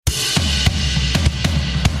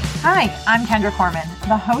Hi, I'm Kendra Corman,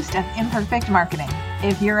 the host of Imperfect Marketing.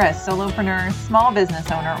 If you're a solopreneur, small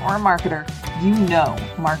business owner, or marketer, you know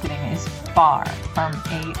marketing is far from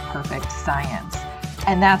a perfect science.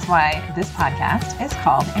 And that's why this podcast is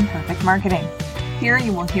called Imperfect Marketing. Here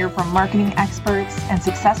you will hear from marketing experts and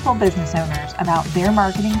successful business owners about their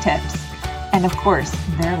marketing tips and, of course,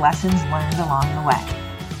 their lessons learned along the way.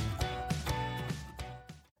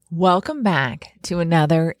 Welcome back to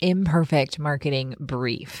another Imperfect Marketing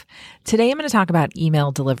Brief. Today I'm going to talk about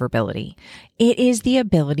email deliverability. It is the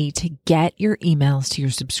ability to get your emails to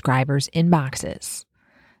your subscribers' inboxes.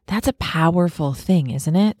 That's a powerful thing,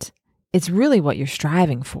 isn't it? It's really what you're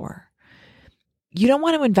striving for. You don't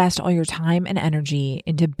want to invest all your time and energy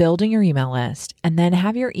into building your email list and then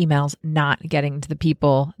have your emails not getting to the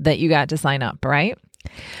people that you got to sign up, right?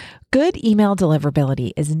 Good email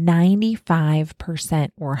deliverability is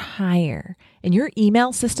 95% or higher, and your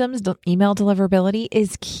email system's email deliverability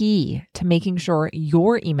is key to making sure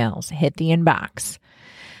your emails hit the inbox.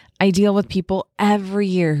 I deal with people every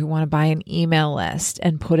year who want to buy an email list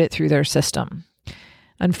and put it through their system.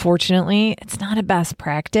 Unfortunately, it's not a best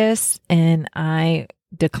practice, and I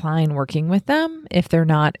decline working with them if they're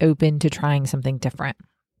not open to trying something different.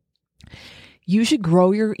 You should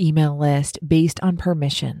grow your email list based on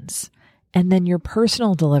permissions, and then your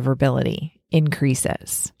personal deliverability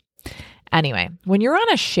increases. Anyway, when you're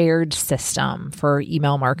on a shared system for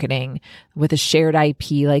email marketing with a shared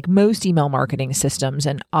IP, like most email marketing systems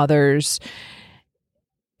and others,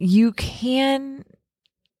 you can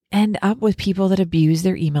end up with people that abuse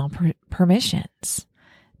their email permissions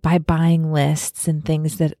by buying lists and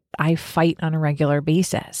things that I fight on a regular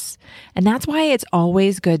basis. And that's why it's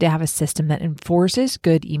always good to have a system that enforces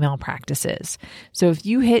good email practices. So if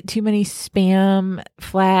you hit too many spam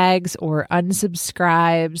flags or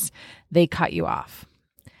unsubscribes, they cut you off.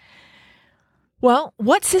 Well,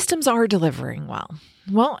 what systems are delivering well?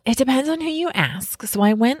 Well, it depends on who you ask. So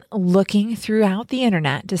I went looking throughout the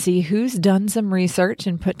internet to see who's done some research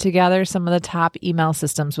and put together some of the top email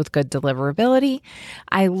systems with good deliverability.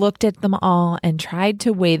 I looked at them all and tried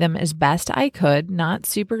to weigh them as best I could, not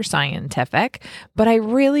super scientific, but I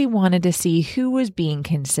really wanted to see who was being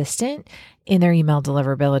consistent in their email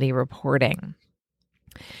deliverability reporting.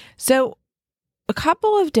 So a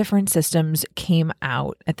couple of different systems came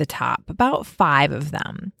out at the top, about 5 of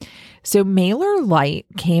them. So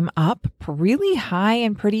MailerLite came up really high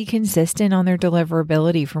and pretty consistent on their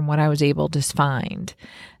deliverability from what I was able to find.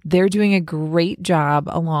 They're doing a great job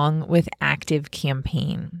along with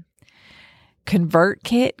ActiveCampaign.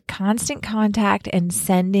 ConvertKit, Constant Contact, and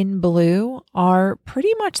Sendinblue are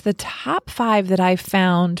pretty much the top 5 that I've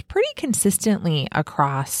found pretty consistently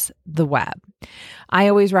across the web. I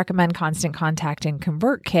always recommend Constant Contact and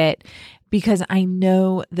ConvertKit because I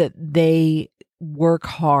know that they work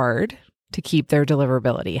hard to keep their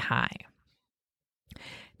deliverability high.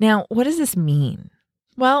 Now, what does this mean?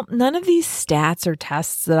 Well, none of these stats or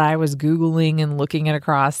tests that I was Googling and looking at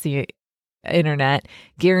across the internet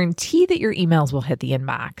guarantee that your emails will hit the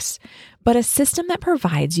inbox, but a system that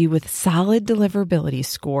provides you with solid deliverability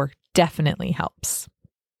score definitely helps.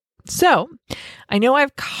 So I know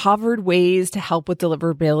I've covered ways to help with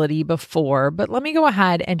deliverability before, but let me go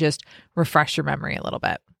ahead and just refresh your memory a little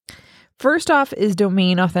bit. First off is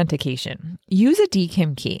domain authentication. Use a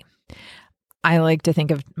DKIM key. I like to think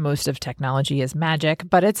of most of technology as magic,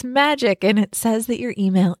 but it's magic, and it says that your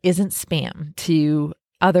email isn't spam to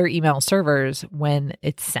other email servers when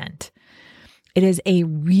it's sent. It is a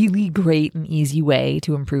really great and easy way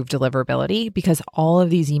to improve deliverability because all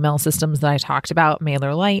of these email systems that I talked about,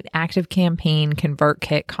 MailerLite, ActiveCampaign,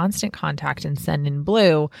 ConvertKit, Constant Contact, and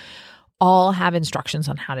Sendinblue, all have instructions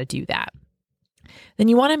on how to do that. Then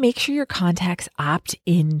you want to make sure your contacts opt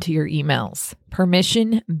into your emails.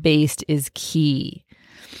 Permission-based is key.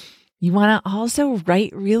 You want to also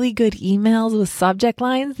write really good emails with subject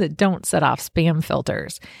lines that don't set off spam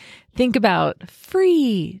filters. Think about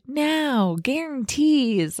free, now,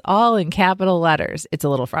 guarantees, all in capital letters. It's a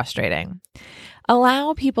little frustrating.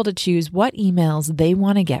 Allow people to choose what emails they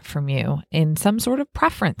want to get from you in some sort of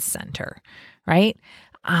preference center, right?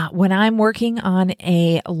 When I'm working on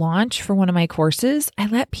a launch for one of my courses, I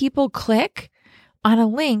let people click on a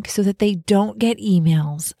link so that they don't get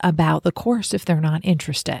emails about the course if they're not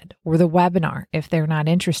interested, or the webinar if they're not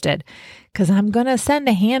interested, because I'm going to send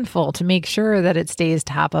a handful to make sure that it stays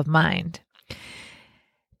top of mind.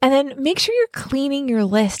 And then make sure you're cleaning your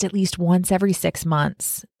list at least once every 6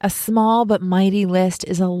 months. A small but mighty list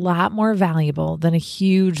is a lot more valuable than a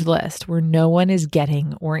huge list where no one is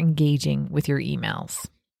getting or engaging with your emails.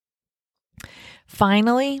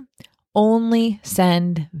 Finally, only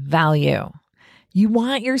send value. You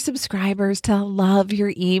want your subscribers to love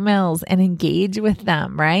your emails and engage with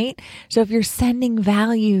them, right? So if you're sending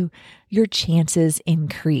value, your chances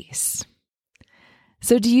increase.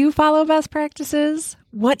 So do you follow best practices?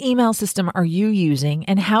 What email system are you using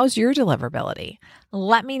and how's your deliverability?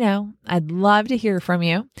 Let me know. I'd love to hear from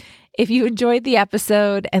you. If you enjoyed the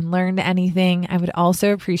episode and learned anything, I would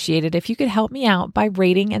also appreciate it if you could help me out by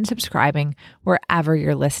rating and subscribing wherever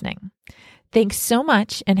you're listening. Thanks so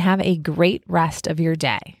much and have a great rest of your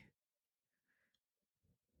day.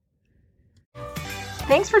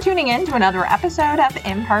 Thanks for tuning in to another episode of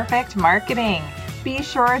Imperfect Marketing. Be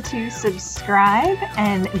sure to subscribe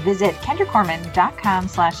and visit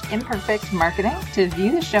kendracorman.com/imperfectmarketing to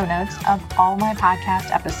view the show notes of all my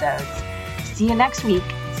podcast episodes. See you next week,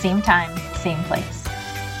 same time, same place.